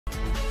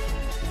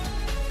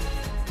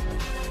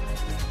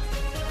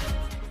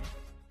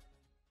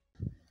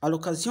À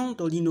l'occasion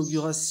de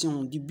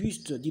l'inauguration du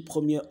buste du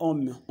premier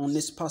homme en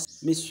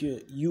espace, Monsieur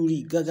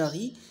Youri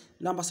Gagarine,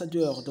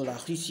 l'ambassadeur de la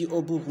Russie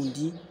au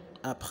Burundi,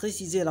 a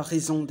précisé la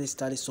raison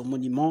d'installer ce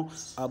monument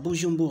à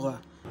Bujumbura.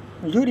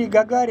 Юрий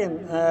Гагарин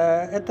 –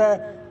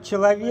 это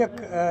человек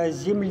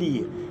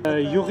Земли.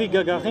 Youri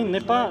Gagarine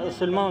n'est pas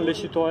seulement le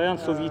citoyen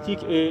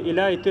soviétique, et il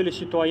a été le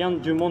citoyen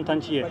du monde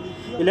entier.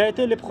 Il a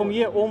été le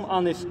premier homme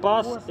en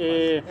espace,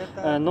 et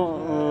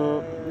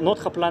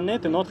notre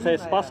planète, notre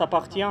espace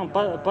appartient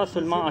pas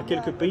seulement à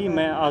quelques pays,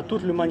 mais à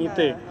toute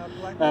l'humanité.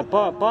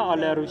 Pas à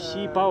la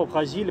Russie, pas au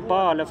Brésil,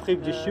 pas à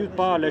l'Afrique du Sud,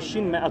 pas à la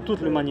Chine, mais à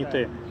toute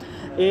l'humanité.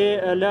 Et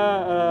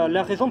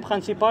la raison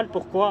principale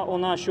pourquoi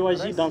on a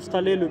choisi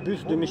d'installer le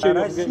buste de Monsieur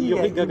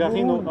Youri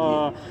Gagarine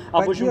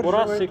à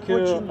Bujumbura, c'est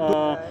que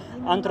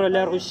entre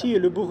la Russie et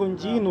le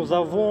Burundi, nous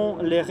avons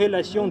les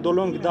relations de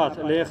longue date,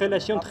 les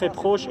relations très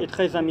proches et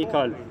très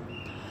amicales.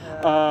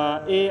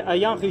 Et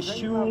ayant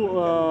reçu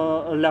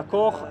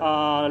l'accord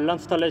à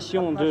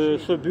l'installation de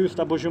ce buste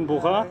à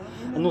Bujumbura,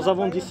 nous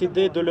avons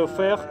décidé de le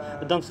faire,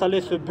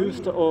 d'installer ce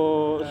buste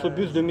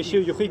de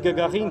Monsieur Youri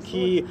Gagarine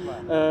qui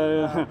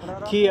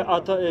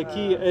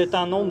est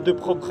un homme de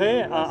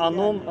progrès, un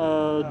homme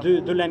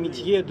de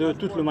l'amitié de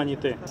toute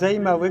l'humanité.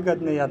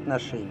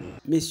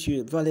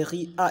 Monsieur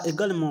Valery a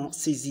également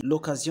saisi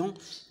l'occasion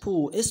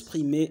pour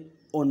exprimer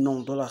au nom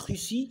de la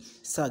Russie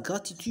sa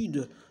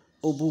gratitude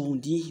au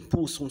Burundi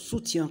pour son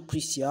soutien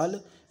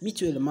crucial,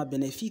 mutuellement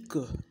bénéfique,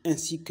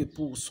 ainsi que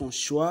pour son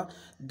choix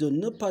de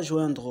ne pas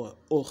joindre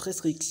aux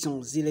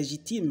restrictions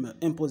illégitimes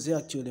imposées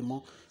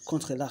actuellement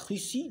contre la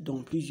Russie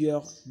dans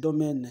plusieurs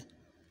domaines.